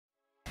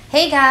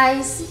Hey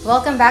guys!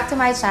 Welcome back to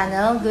my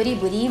channel, Goodie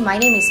Bhudie. My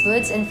name is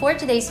Boods, and for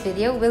today's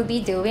video, we'll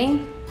be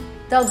doing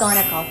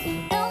Dalgona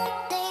Coffee.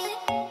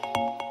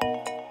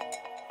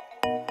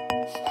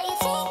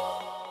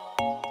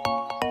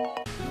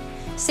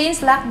 Since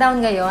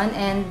lockdown ngayon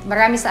and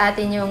marami sa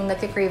atin yung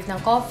nagki-crave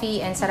ng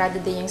coffee and sarado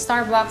din yung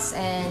Starbucks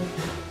and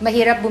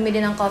mahirap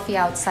bumili ng coffee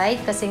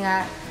outside kasi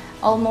nga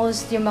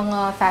almost yung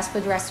mga fast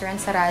food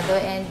restaurants sarado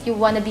and you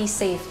wanna be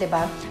safe,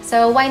 diba?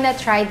 So why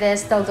not try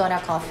this Dalgona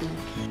Coffee?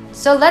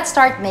 So let's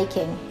start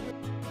making.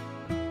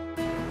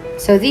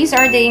 So these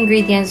are the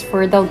ingredients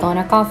for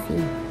Dalgona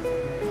Coffee.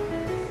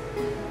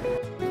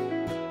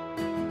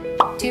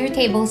 2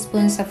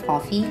 tablespoons of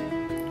coffee.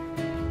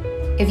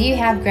 If you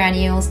have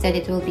granules, then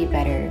it will be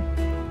better.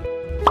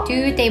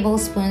 2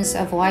 tablespoons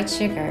of white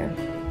sugar.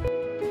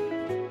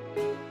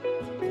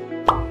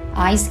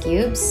 Ice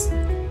cubes.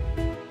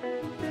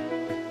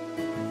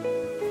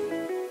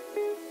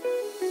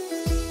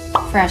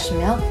 Fresh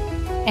milk.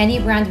 Any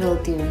brand will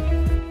do.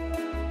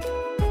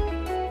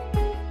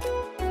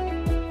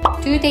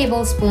 2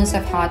 tablespoons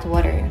of hot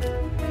water.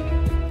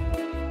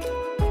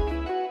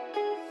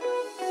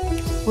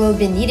 We'll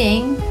be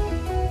needing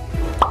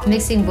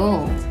mixing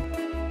bowl,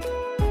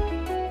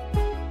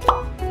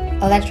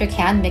 electric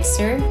hand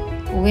mixer,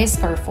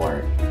 whisk or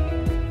fork.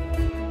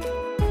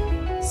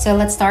 So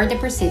let's start the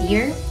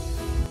procedure.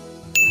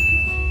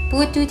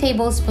 Put 2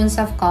 tablespoons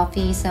of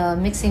coffee sa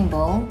mixing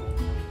bowl.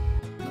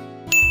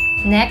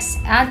 Next,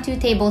 add 2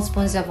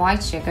 tablespoons of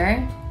white sugar.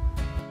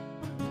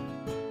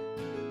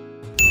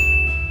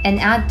 And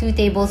add 2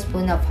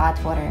 tablespoons of hot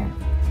water.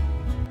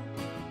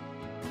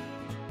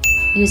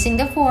 Using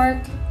the fork,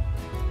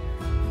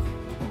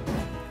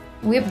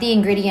 whip the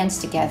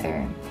ingredients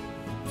together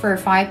for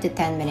 5 to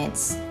 10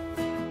 minutes.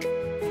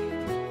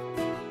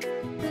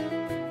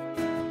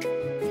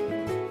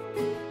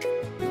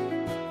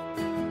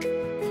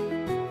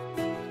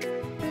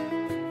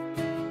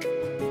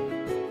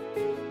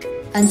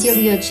 Until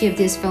you achieve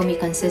this foamy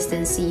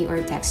consistency or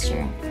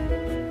texture.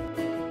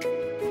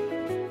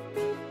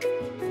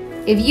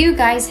 If you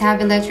guys have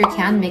electric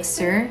hand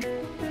mixer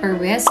or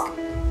whisk,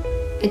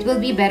 it will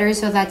be better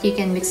so that you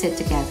can mix it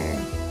together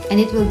and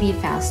it will be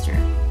faster.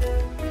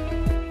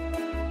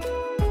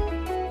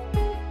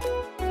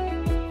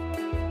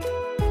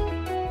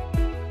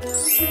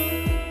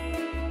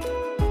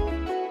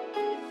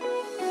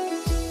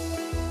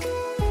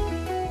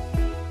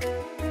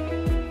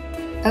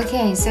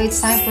 Okay, so it's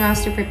time for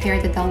us to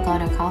prepare the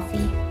Dalgona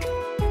Coffee.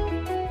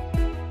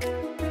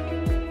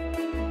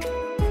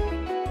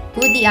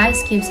 Put the ice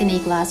cubes in a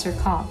glass or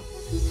cup.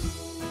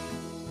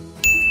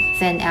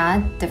 Then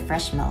add the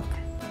fresh milk.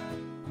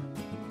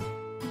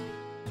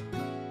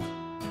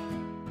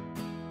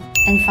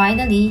 And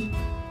finally,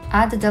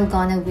 add the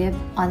Dalgona whip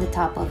on the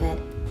top of it.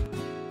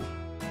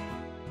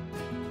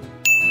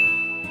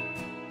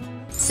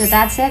 So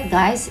that's it,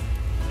 guys.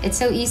 It's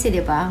so easy,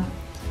 diba?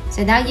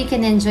 So now you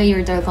can enjoy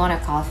your Dalgona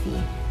Coffee.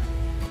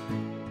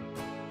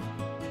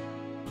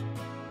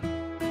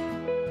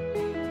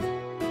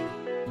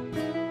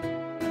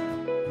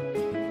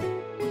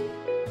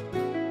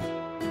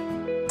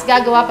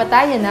 Gagawa pa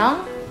tayo ng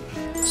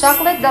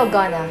chocolate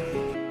Dalgona.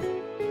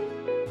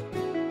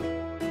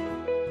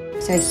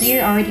 So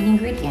here are the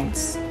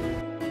ingredients.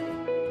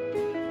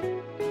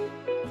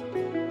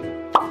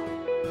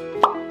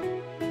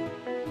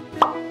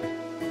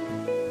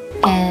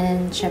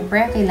 And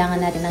syempre,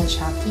 kailangan natin ng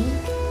Chucky.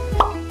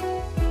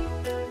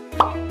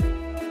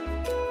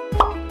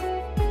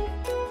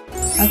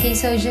 Okay,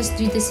 so just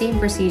do the same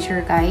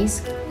procedure,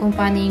 guys, kung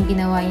paano yung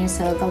ginawa niyo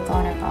sa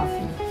Dalgona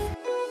Coffee.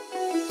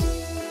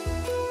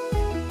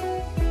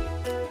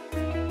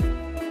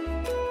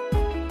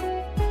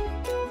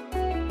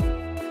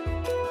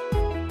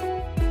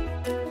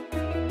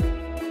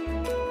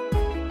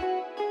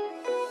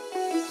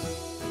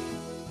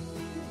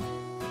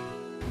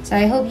 So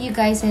I hope you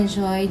guys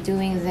enjoy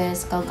doing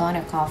this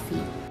Dalgona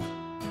Coffee.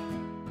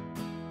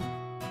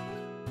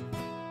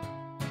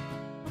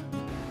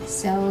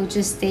 So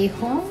just stay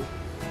home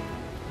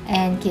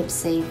and keep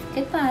safe.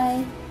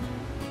 Goodbye.